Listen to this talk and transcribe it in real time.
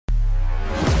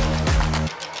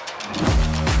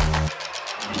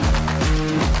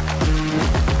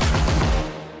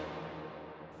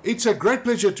It's a great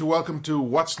pleasure to welcome to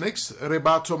What's Next,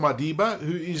 Rebatho Madiba,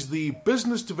 who is the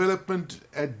Business Development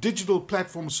and Digital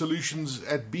Platform Solutions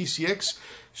at BCX.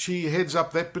 She heads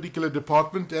up that particular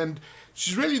department, and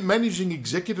she's really the managing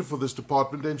executive for this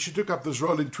department, and she took up this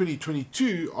role in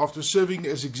 2022 after serving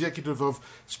as Executive of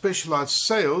Specialised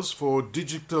Sales for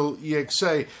Digital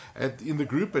EXA in the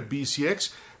group at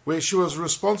BCX, where she was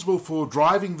responsible for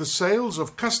driving the sales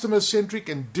of customer-centric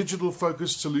and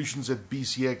digital-focused solutions at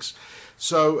BCX.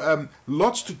 So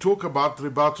lots to talk about,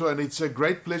 Rebatho, and it's a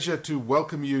great pleasure to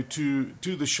welcome you to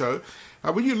the show.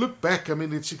 When you look back, I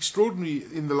mean, it's extraordinary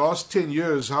in the last 10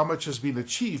 years how much has been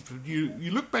achieved.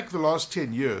 You look back the last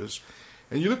 10 years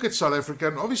and you look at South Africa,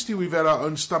 and obviously we've had our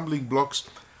own stumbling blocks.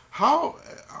 How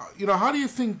do you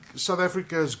think South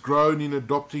Africa has grown in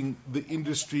adopting the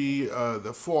industry,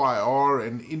 the 4IR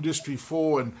and Industry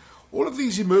 4 and all of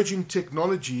these emerging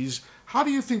technologies? How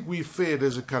do you think we've fared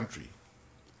as a country?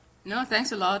 No,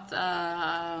 thanks a lot,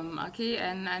 Aki.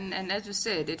 And as you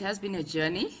said, it has been a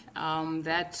journey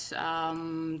that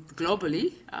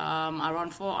globally,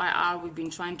 around 4IR, we've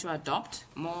been trying to adopt,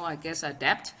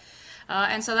 adapt.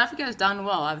 And South Africa has done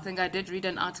well. I think I did read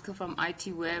an article from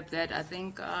IT Web that I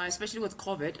think, especially with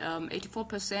COVID,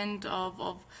 84%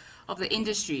 of the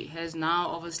industry has now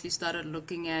obviously started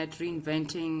looking at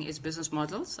reinventing its business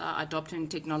models, adopting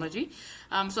technology.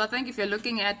 So I think if you're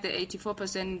looking at the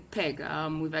 84% peg,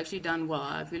 we've actually done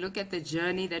well. If you look at the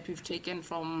journey that we've taken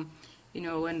from,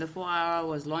 when the 4IR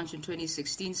was launched in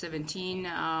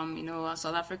 2016-17,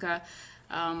 South Africa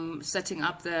setting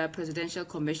up the Presidential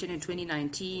Commission in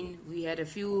 2019. We had a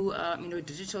few,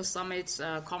 digital summits,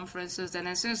 conferences, and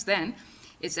then since then,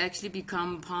 it's actually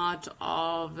become part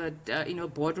of,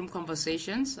 boardroom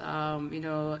conversations,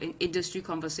 industry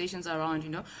conversations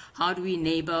around, how do we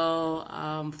enable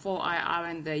 4IR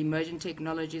and the emerging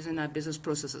technologies in our business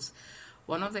processes.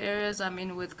 One of the areas,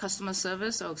 with customer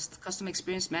service or customer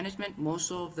experience management, most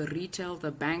of the retail,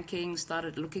 the banking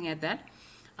started looking at that.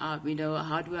 How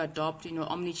do we adopt,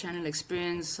 omni-channel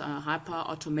experience, hyper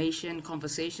automation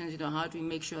conversations, how do we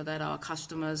make sure that our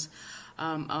customers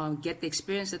get the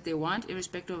experience that they want,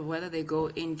 irrespective of whether they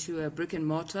go into a brick and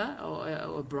mortar or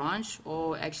a branch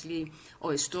or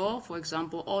a store, for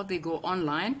example, or they go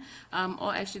online,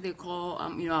 or actually they call,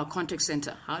 our contact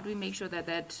center. How do we make sure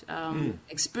that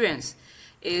experience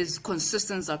is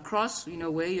consistent across,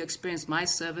 where you experience my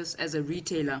service as a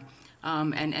retailer?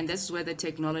 And this is where the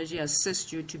technology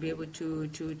assists you to be able to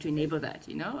enable that.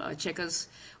 Checkers,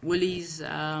 Woolies,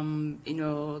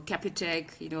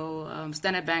 Capitec,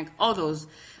 Standard Bank, all those,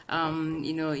 highly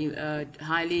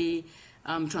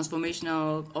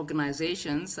transformational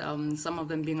organizations. Some of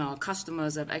them being our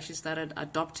customers have actually started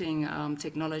adopting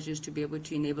technologies to be able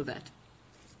to enable that.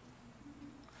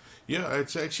 Yeah,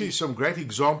 it's actually some great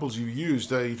examples you used.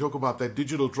 You talk about that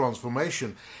digital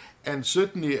transformation. And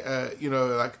certainly,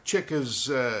 like Checkers,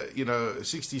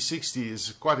 60/60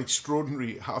 is quite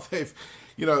extraordinary how they've,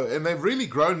 and they've really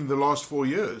grown in the last 4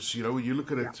 years, when you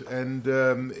look at it. And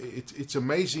it's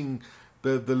amazing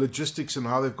the logistics and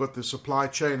how they've got the supply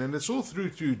chain. And it's all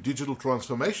through to digital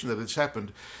transformation that it's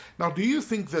happened. Now, do you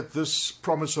think that this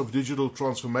promise of digital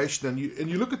transformation, and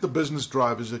you look at the business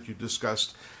drivers that you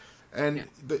discussed, and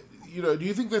do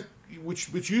you think that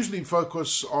which usually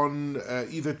focus on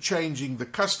either changing the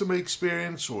customer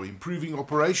experience or improving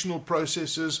operational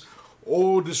processes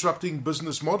or disrupting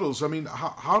business models? I mean,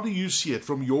 how do you see it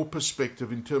from your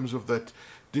perspective in terms of that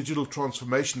digital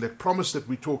transformation, that promise that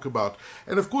we talk about?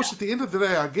 And of course, at the end of the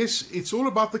day, I guess it's all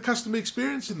about the customer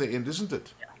experience in the end, isn't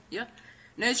it? Yeah.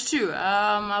 No, it's true.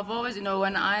 I've always,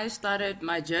 when I started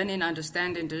my journey in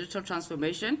understanding digital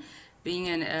transformation, being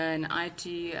an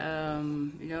IT,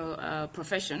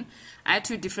 profession, I had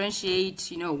to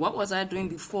differentiate, what was I doing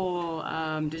before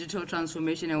digital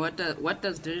transformation, and what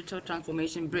does digital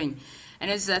transformation bring? And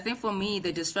I think for me,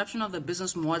 the disruption of the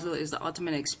business model is the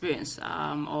ultimate experience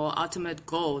or ultimate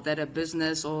goal that a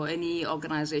business or any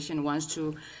organization wants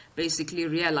to basically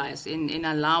realize in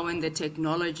allowing the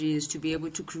technologies to be able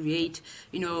to create,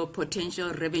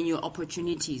 potential revenue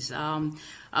opportunities.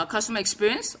 Customer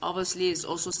experience, obviously, is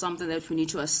also something that we need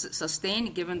to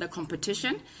sustain given the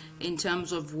competition in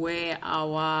terms of where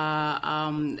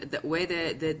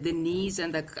the needs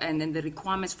and the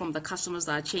requirements from the customers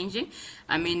are changing.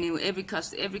 Every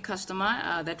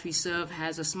customer that we serve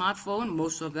has a smartphone,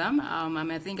 most of them.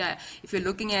 I think if you're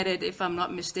looking at it, if I'm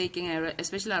not mistaken,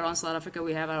 especially around South Africa,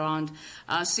 we have around around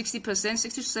 60%, 60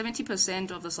 to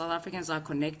 70% of the South Africans are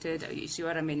connected. You see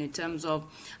what I mean in terms of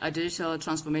digital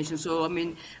transformation. So, I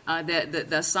mean, the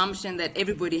assumption that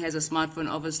everybody has a smartphone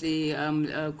obviously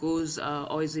goes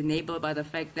or is enabled by the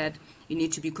fact that you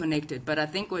need to be connected. But I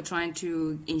think we're trying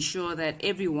to ensure that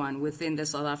everyone within the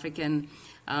South African,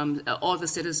 all the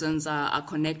citizens are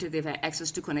connected. They've had access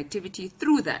to connectivity.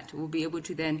 Through that, we'll be able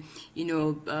to then,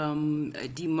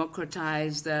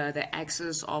 democratize the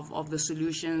access of the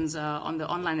solutions on the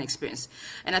online experience.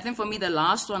 And I think for me, the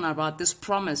last one about this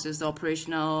promise is the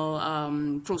operational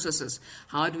processes.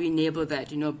 How do we enable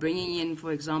that? Bringing in,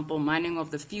 for example, mining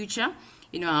of the future.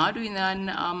 How do we then,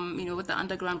 with the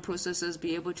underground processes,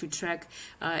 be able to track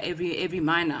every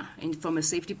miner from a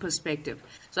safety perspective?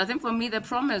 So I think for me, the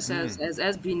promise has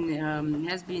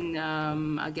been,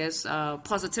 I guess,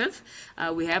 positive.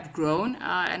 We have grown,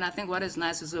 and I think what is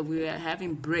nice is that we have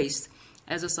embraced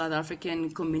as a South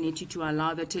African community to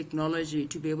allow the technology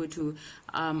to be able to,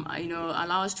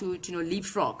 allow us to,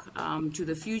 leapfrog to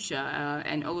the future,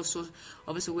 and also,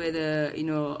 obviously, where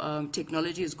the,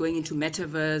 technology is going into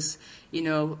metaverse,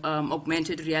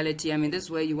 augmented reality. I mean, this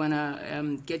is where you want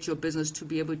to get your business to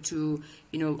be able to,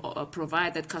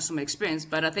 provide that customer experience.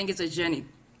 But I think it's a journey.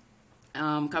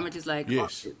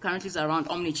 Currently is around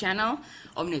omni-channel,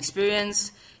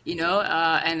 omni-experience,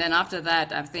 and then after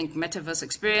that, I think metaverse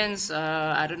experience.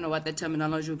 I don't know what the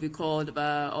terminology will be called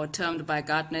or termed by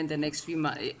Gartner in the next few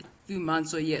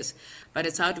months or years, but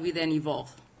it's how do we then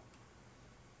evolve?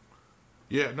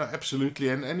 Yeah, no, absolutely,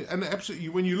 and absolutely.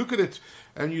 When you look at it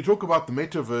and you talk about the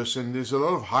metaverse, and there's a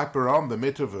lot of hype around the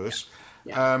metaverse,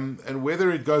 and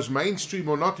whether it goes mainstream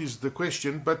or not is the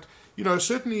question, but.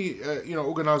 Certainly,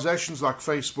 organizations like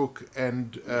Facebook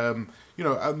and,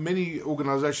 many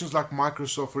organizations like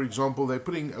Microsoft, for example, they're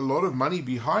putting a lot of money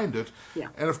behind it. Yeah.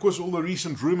 And, of course, all the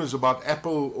recent rumors about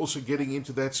Apple also getting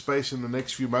into that space in the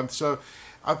next few months. So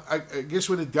I guess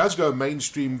when it does go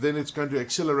mainstream, then it's going to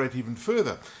accelerate even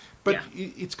further. But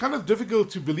it's kind of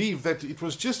difficult to believe that it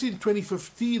was just in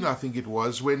 2015, I think it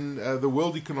was, when the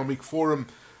World Economic Forum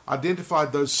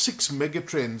identified those 6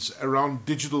 megatrends around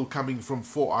digital coming from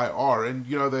 4IR, and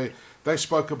they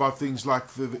spoke about things like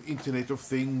the Internet of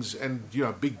Things and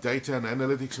big data and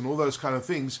analytics and all those kind of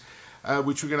things,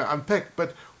 which we're going to unpack.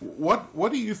 But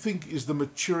what do you think is the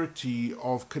maturity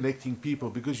of connecting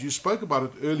people? Because you spoke about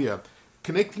it earlier,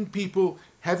 connecting people,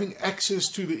 having access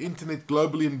to the internet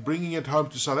globally and bringing it home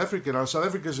to South Africa. Now, South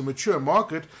Africa is a mature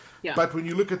market. Yeah. But when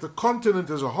you look at the continent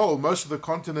as a whole, most of the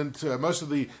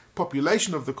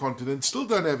population of the continent still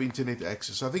don't have internet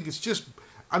access. I think it's just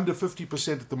under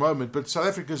 50% at the moment, but South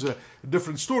Africa is a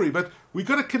different story. But we've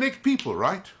got to connect people,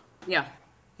 right? Yeah.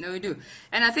 No, we do.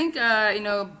 And I think,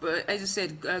 as you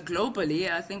said,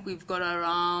 globally, I think we've got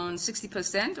around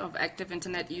 60% of active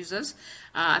internet users.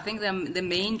 I think the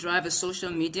main drive is social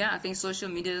media. I think social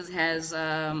media has,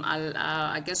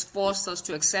 I guess, forced us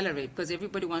to accelerate because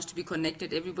everybody wants to be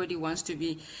connected. Everybody wants to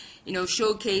be,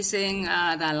 showcasing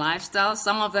their lifestyle.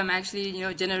 Some of them actually,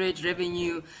 generate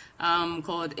revenue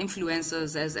called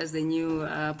influencers, as the new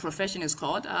profession is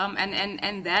called.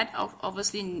 And that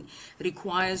obviously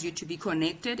requires you to be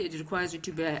connected. It requires you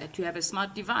to have a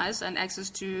smart device and access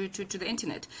to the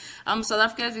internet. South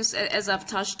Africa, as I've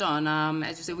touched on,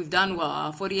 as you said, we've done well.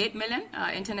 48 million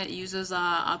internet users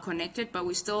are connected, but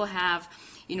we still have,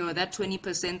 that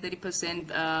 20%,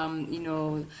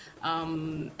 30%,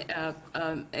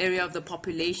 area of the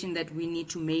population that we need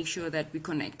to make sure that we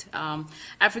connect.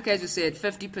 Africa, as you said,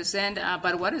 50%.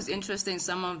 But what is interesting,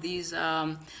 some of these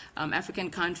African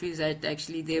countries that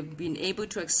actually they've been able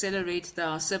to accelerate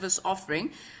the service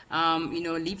offering,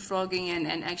 leapfrogging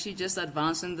and actually just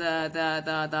advancing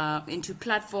the into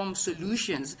platform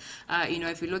solutions.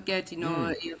 If you look at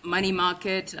money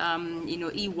market,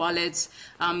 e-wallets,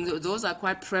 those are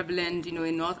quite prevalent,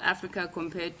 in North Africa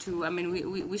compared to. I mean,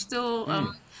 we still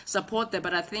support that,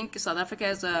 but I think South Africa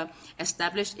has a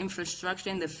established infrastructure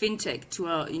in the fintech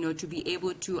to be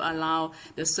able to allow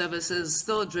the services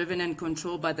still driven and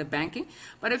controlled by the banking.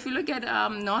 But if you look at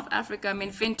North Africa, I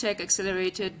mean, fintech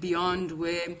accelerated beyond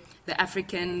where the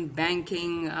African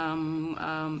banking,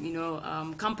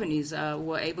 companies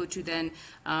were able to then,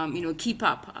 keep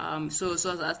up. So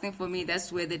I think for me,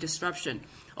 that's where the disruption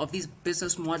of these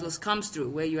business models comes through,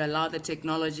 where you allow the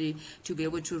technology to be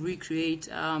able to recreate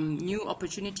new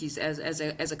opportunities as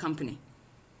a company.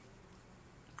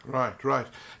 Right.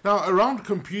 Now, around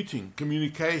computing,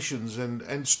 communications,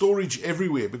 and storage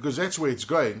everywhere, because that's where it's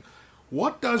going,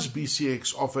 what does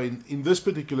BCX offer in this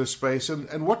particular space,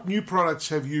 and what new products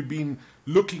have you been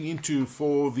looking into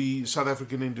for the South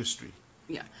African industry?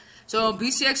 Yeah. So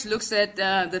BCX looks at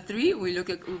the three. We've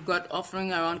got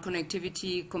offering around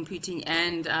connectivity, computing,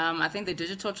 and I think the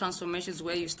digital transformation is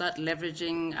where you start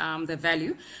leveraging the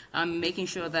value, making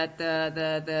sure that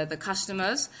the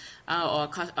customers or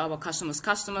our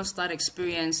customers start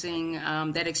experiencing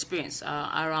that experience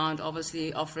around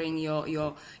obviously offering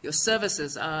your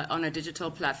services on a digital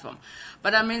platform.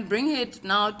 But I mean, bring it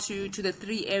now to the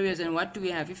three areas, and what do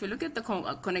we have? If you look at the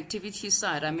connectivity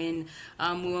side, I mean,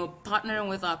 we're partnering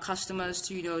with our customers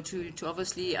to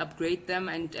obviously upgrade them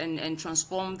and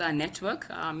transform their network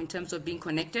in terms of being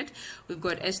connected. We've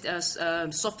got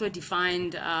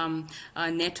software-defined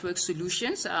network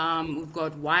solutions. We've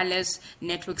got wireless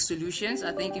network solutions.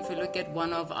 I think if you look at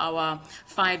one of our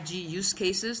 5G use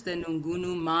cases, the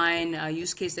Nungunu mine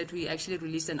use case that we actually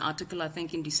released an article, I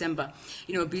think, in December.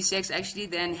 BCX actually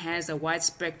then has a wide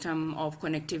spectrum of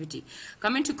connectivity.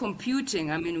 Coming to computing,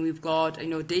 I mean, we've got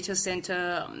data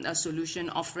center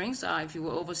solution offerings. If you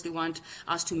obviously want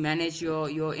us to manage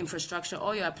your infrastructure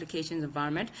or your applications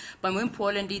environment, but more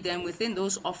importantly, then within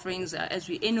those offerings, as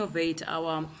we innovate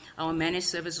our managed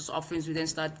services offerings, we then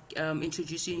start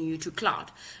introducing you to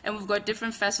cloud. And we've got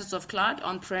different facets of cloud,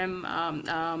 on-prem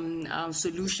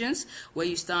solutions, where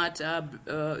you start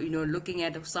looking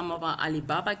at some of our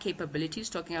Alibaba capabilities,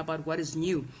 talking about what is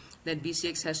new that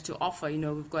BCX has to offer.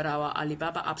 We've got our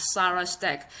Alibaba Apsara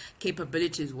stack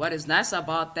capabilities. What is nice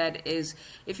about that is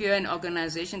if you're an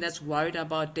organization that's worried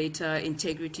about data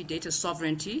integrity, data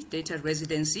sovereignty, data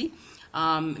residency,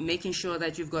 making sure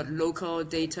that you've got local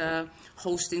data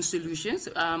hosting solutions.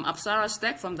 Apsara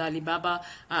Stack from the Alibaba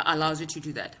allows you to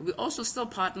do that. We also still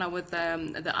partner with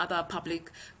the other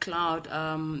public cloud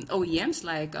OEMs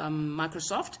like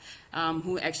Microsoft,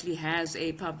 who actually has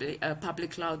a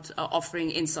public cloud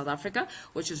offering in South Africa,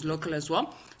 which is local as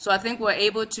well. So I think we're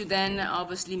able to then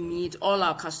obviously meet all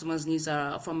our customers' needs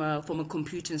from a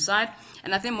computing side.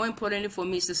 And I think more importantly for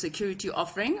me is the security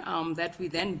offering that we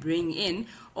then bring in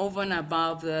over and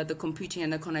above the computing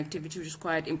and the connectivity, which is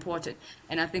quite important.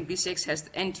 And I think BCX has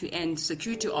end-to-end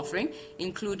security offering,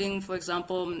 including, for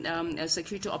example, a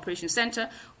security operations center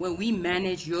where we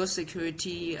manage your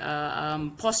security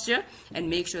posture and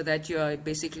make sure that you're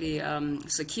basically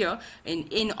secure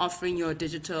in offering your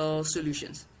digital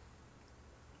solutions.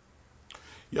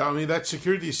 Yeah, I mean, that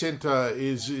security center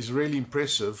is really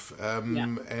impressive.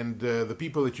 And the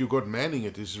people that you got manning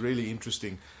it is really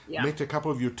interesting. Yeah. Met a couple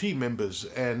of your team members,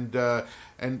 and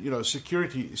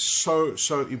security is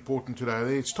so important today. I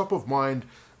think it's top of mind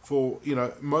for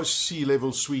most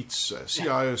C-level suites,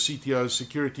 CIO, CTO.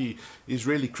 Security is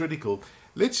really critical.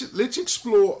 Let's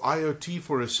explore IoT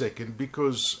for a second,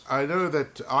 because I know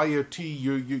that IoT,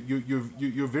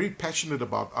 you're very passionate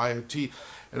about IoT,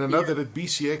 and I know that at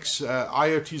BCX,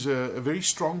 IoT is a very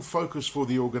strong focus for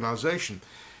the organization.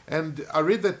 And I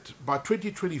read that by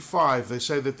 2025, they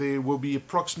say that there will be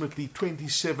approximately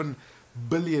 27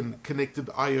 billion connected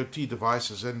IoT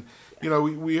devices. And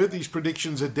we heard these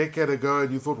predictions a decade ago,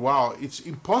 and you thought, wow, it's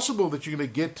impossible that you're going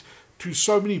to get to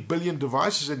so many billion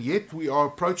devices, and yet we are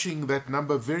approaching that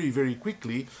number very, very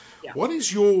quickly. Yeah. What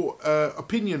is your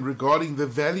opinion regarding the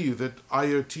value that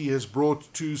IoT has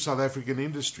brought to South African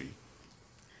industry?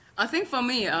 I think for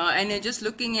me, and just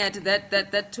looking at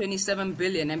that 27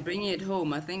 billion and bringing it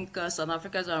home, I think South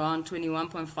Africa is around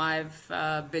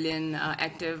 21.5 billion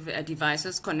active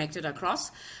devices connected across.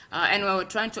 And we're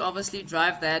trying to obviously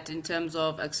drive that in terms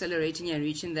of accelerating and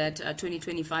reaching that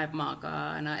 2025 mark.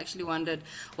 And I actually wondered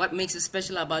what makes it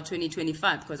special about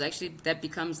 2025, because actually that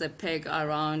becomes the peg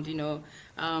around,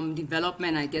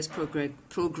 development, I guess,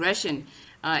 progression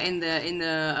in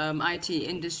the IT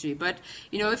industry. But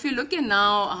if you look at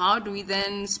now, how do we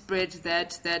then spread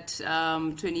that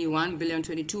 21 billion,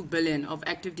 22 billion of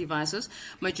active devices?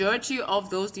 Majority of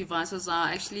those devices are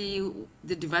actually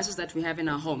the devices that we have in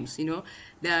our homes.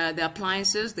 The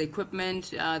appliances, the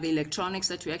equipment, the electronics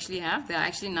that we actually have, they're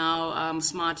actually now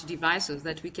smart devices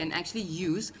that we can actually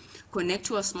use, connect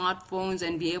to our smartphones,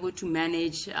 and be able to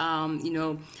manage,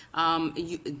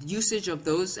 usage of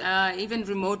those even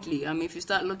remotely. If you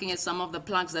start looking at some of the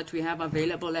plugs that we have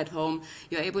available at home,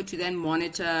 you're able to then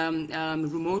monitor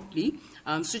remotely,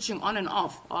 switching on and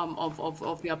off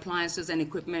of the appliances and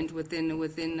equipment within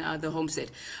the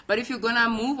homestead. But if you're going to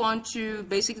move on to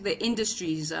basically the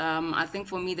industries, I think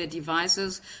for me the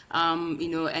devices, and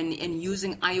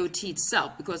using IoT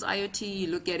itself, because IoT, you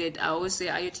look at it, I always say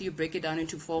IoT, you break it down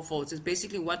into four folds. It's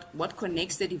basically what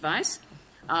connects the device,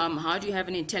 How do you have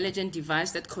an intelligent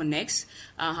device that connects?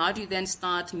 How do you then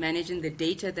start managing the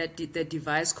data that the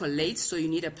device collates? So you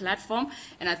need a platform.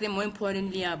 And I think more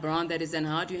importantly around that is then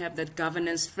how do you have that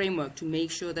governance framework to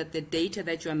make sure that the data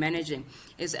that you are managing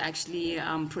is actually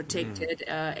protected,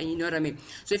 and you know what I mean?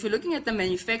 So if you're looking at the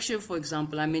manufacturer, for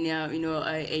example, I mean,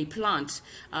 a plant,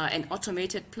 an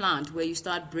automated plant where you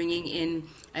start bringing in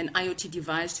an IoT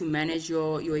device to manage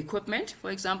your equipment,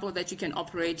 for example, that you can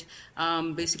operate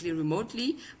basically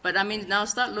remotely. But I mean, now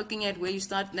start looking at where you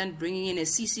start then bringing in a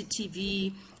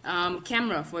CCTV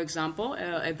camera, for example,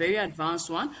 a very advanced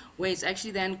one, where it's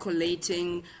actually then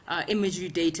collating imagery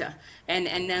data. And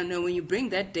then when you bring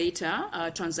that data,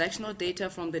 transactional data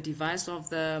from the device of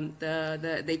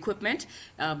the equipment,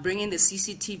 bring in the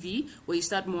CCTV, where you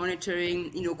start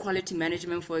monitoring, quality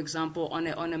management, for example,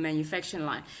 on a manufacturing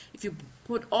line. If you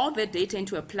put all that data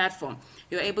into a platform,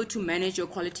 you're able to manage your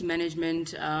quality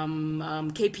management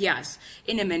KPIs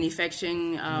in a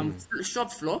manufacturing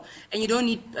shop floor, and you don't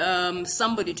need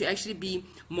somebody to actually be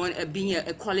being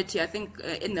a quality. I think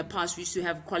in the past we used to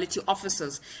have quality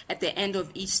officers at the end of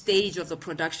each stage of the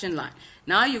production line.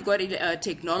 Now you've got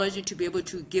technology to be able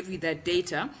to give you that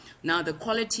data. Now the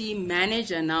quality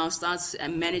manager now starts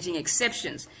managing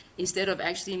exceptions instead of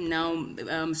actually now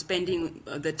spending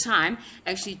the time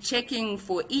actually checking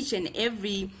for each and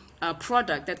every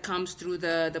product that comes through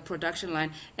the production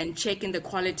line and checking the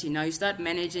quality. Now you start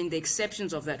managing the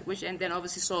exceptions of that, which and then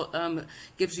obviously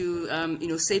gives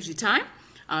you saves you time.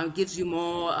 Gives you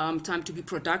more time to be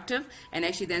productive and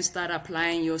actually then start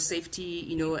applying your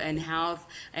safety, and health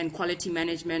and quality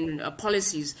management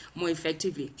policies more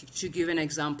effectively, to give an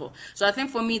example. So I think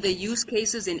for me, the use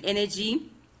cases in energy,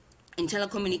 in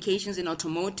telecommunications, in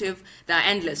automotive, they are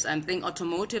endless. I think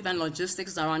automotive and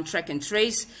logistics are on track and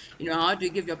trace. How do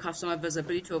you give your customer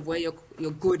visibility of where your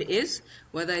good is,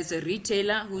 whether it's a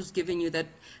retailer who's giving you that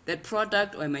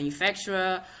product or a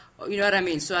manufacturer. You know what I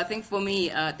mean? So I think for me,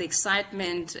 the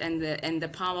excitement and the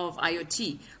power of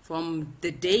IoT from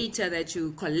the data that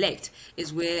you collect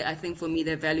is where I think for me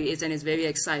the value is, and it's very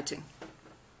exciting.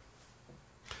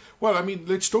 Well, I mean,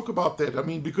 let's talk about that. I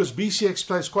mean, because BCX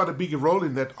plays quite a big role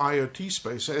in that IoT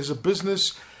space. As a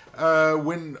business,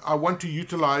 when I want to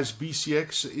utilize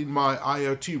BCX in my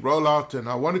IoT rollout and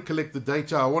I want to collect the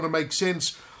data, I want to make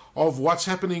sense of what's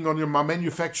happening on my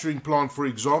manufacturing plant, for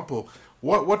example.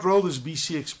 What role does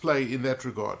BCX play in that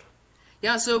regard?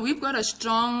 Yeah, so we've got a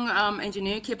strong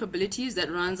engineering capabilities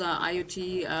that runs our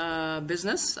IoT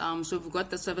business. So we've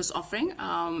got the service offering,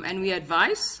 and we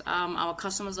advise our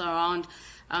customers around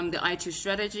the IT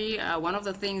strategy. One of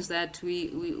the things that we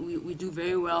do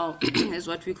very well is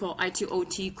what we call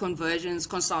IT-OT conversions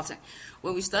consulting,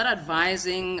 where we start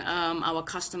advising our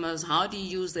customers how do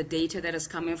you use the data that is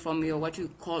coming from your what you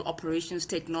call operations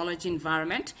technology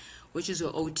environment, which is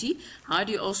your OT. How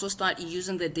do you also start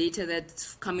using the data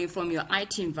that's coming from your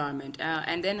IT environment?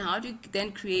 And then how do you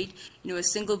then create a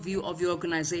single view of your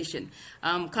organization?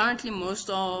 Currently, most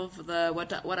of the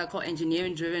what I call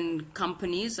engineering-driven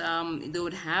companies, they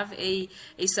would have a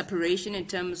separation in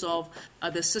terms of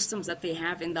the systems that they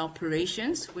have in the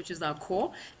operations, which is our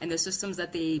core, and the systems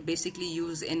that they basically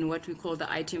use in what we call the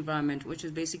IT environment, which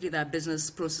is basically their business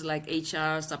process like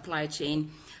HR, supply chain,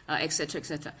 etc.,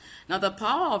 etc. Now, the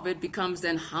power of it becomes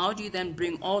then how do you then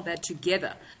bring all that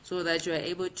together so that you're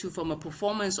able to, from a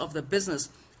performance of the business,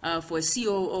 for a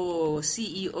COO or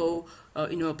CEO,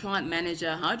 a plant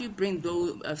manager, how do you bring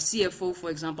those, CFO, for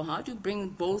example, how do you bring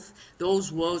both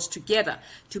those worlds together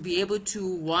to be able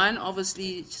to, one,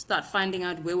 obviously start finding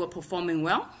out where we're performing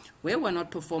well, where we're not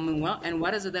performing well, and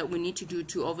what is it that we need to do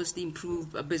to obviously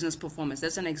improve business performance.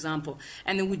 That's an example.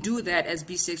 And then we do that as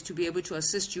BCX to be able to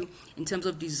assist you in terms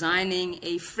of designing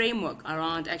a framework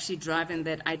around actually driving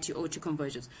that IT-OT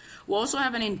conversions. We also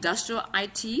have an industrial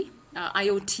IoT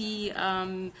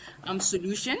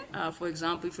solution. For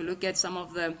example, if you look at some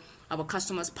of our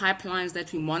customers' pipelines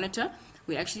that we monitor,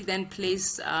 we actually then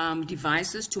place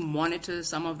devices to monitor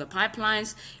some of the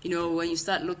pipelines. When you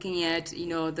start looking at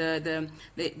the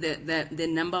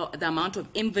amount of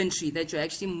inventory that you're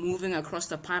actually moving across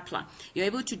the pipeline, you're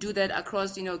able to do that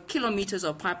across kilometers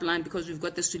of pipeline because we've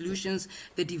got the solutions,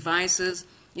 the devices,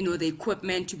 the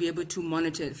equipment to be able to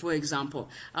monitor it, for example.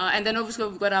 And then obviously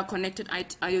we've got our connected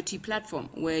IoT platform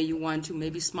where you want to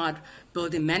maybe smart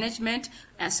building management,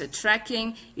 asset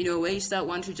tracking, where you start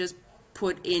want to just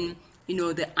put in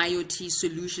the IoT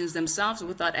solutions themselves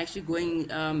without actually going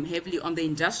heavily on the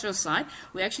industrial side.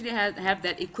 We actually have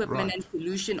that equipment and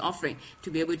solution offering to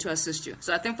be able to assist you.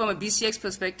 So I think from a BCX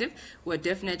perspective, we're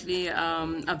definitely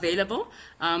available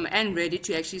and ready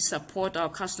to actually support our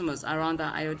customers around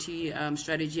our IoT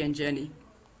strategy and journey.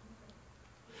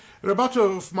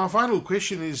 Rebatho, my final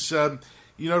question is,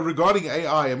 regarding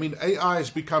AI. I mean, AI has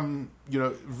become,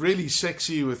 really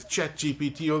sexy with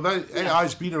ChatGPT, although AI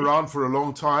has been around for a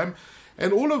long time.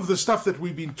 And all of the stuff that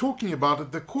we've been talking about,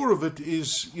 at the core of it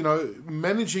is,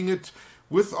 managing it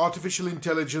with artificial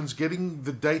intelligence, getting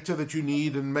the data that you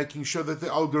need and making sure that the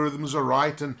algorithms are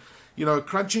right and,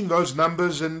 crunching those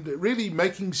numbers and really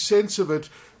making sense of it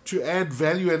to add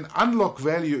value and unlock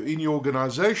value in your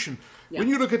organization. Yeah. When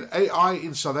you look at AI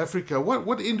in South Africa,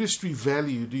 what industry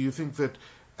value do you think that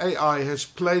AI has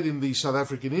played in the South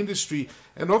African industry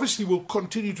and obviously will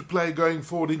continue to play going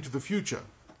forward into the future?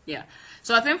 Yeah.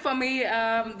 So I think for me,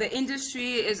 the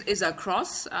industry is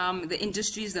across the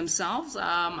industries themselves.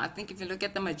 I think if you look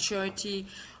at the maturity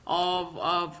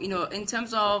of in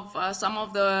terms of some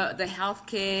of the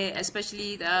healthcare,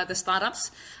 especially the startups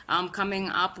coming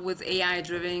up with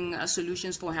AI-driven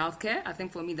solutions for healthcare. I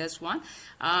think for me that's one.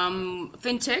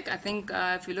 Fintech. I think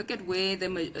if you look at where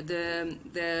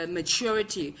the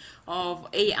maturity of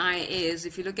AI is,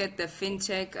 if you look at the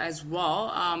fintech as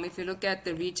well, if you look at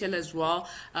the retail as well,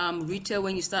 retail,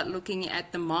 when you start looking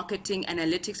at the marketing,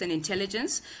 analytics, and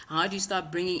intelligence, how do you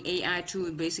start bringing AI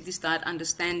to basically start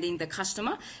understanding the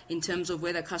customer in terms of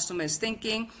where the customer is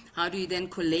thinking? How do you then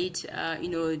collate,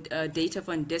 data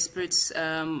from disparate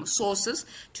sources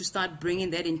to start bringing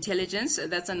that intelligence?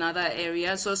 That's another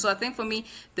area. So I think for me,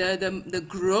 the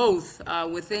growth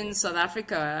within South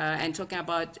Africa and talking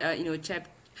about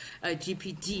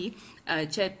GPT,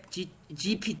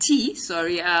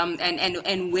 sorry,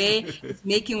 and where it's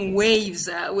making waves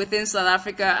within South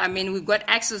Africa. I mean, we've got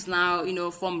access now,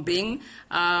 from Bing,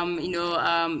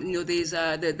 there's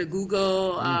the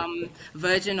Google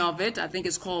version of it. I think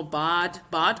it's called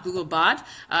Google Bard,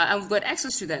 and we've got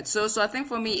access to that. So I think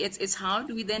for me, it's how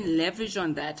do we then leverage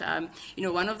on that?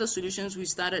 One of the solutions we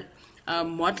started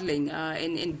modeling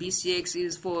in BCX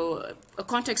is for a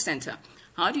contact center.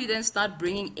 How do you then start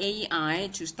bringing AI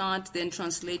to start then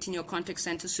translating your contact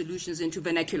center solutions into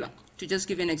vernacular, to just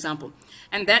give you an example?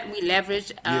 And that we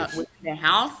leverage within the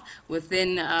health,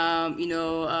 within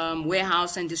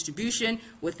warehouse and distribution,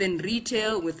 within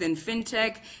retail, within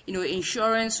fintech,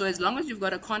 insurance. So as long as you've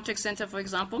got a contact center, for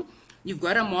example, you've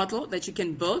got a model that you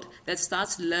can build that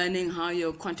starts learning how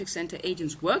your contact center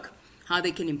agents work, how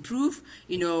they can improve.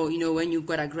 When you've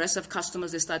got aggressive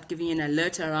customers, they start giving you an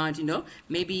alert around,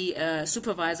 maybe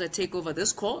supervisor take over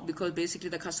this call because basically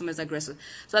the customer is aggressive.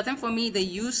 So I think for me, the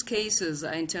use cases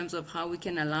in terms of how we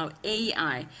can allow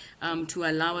AI to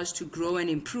allow us to grow and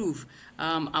improve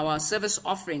our service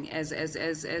offering as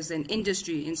an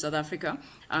industry in South Africa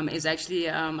is actually,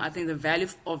 I think the value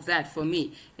of that for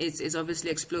me is obviously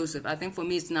explosive. I think for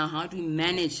me, it's now how do we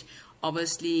manage,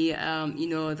 obviously,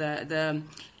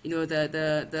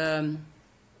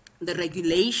 the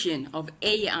regulation of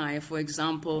AI, for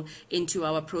example, into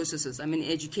our processes. I mean,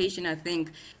 education, I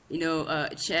think, GPT,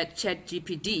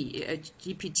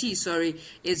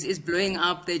 is blowing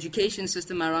up the education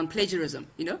system around plagiarism.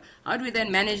 How do we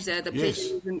then manage the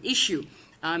plagiarism issue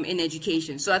in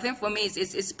education? So I think for me,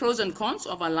 it's pros and cons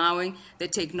of allowing the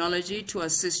technology to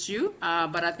assist you.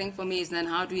 But I think for me, it's then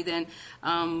how do we then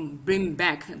bring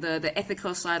back the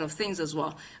ethical side of things as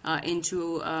well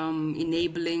into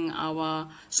enabling our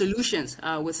solutions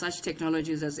with such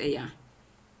technologies as AI.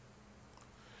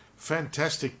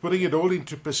 Fantastic. Putting it all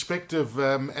into perspective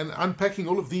and unpacking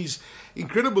all of these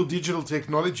incredible digital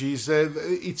technologies.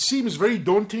 It seems very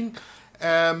daunting,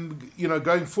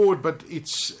 going forward, but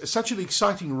it's such an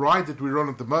exciting ride that we're on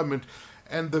at the moment,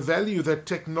 and the value that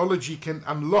technology can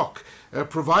unlock,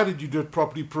 provided you do it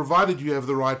properly, provided you have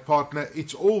the right partner.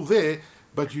 It's all there,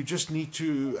 but you just need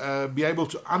to be able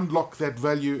to unlock that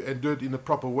value and do it in a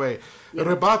proper way. Yeah.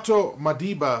 Rebatho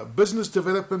Madiba, Business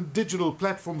Development Digital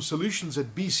Platform Solutions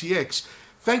at BCX.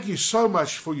 Thank you so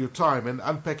much for your time and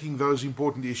unpacking those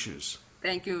important issues.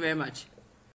 Thank you very much.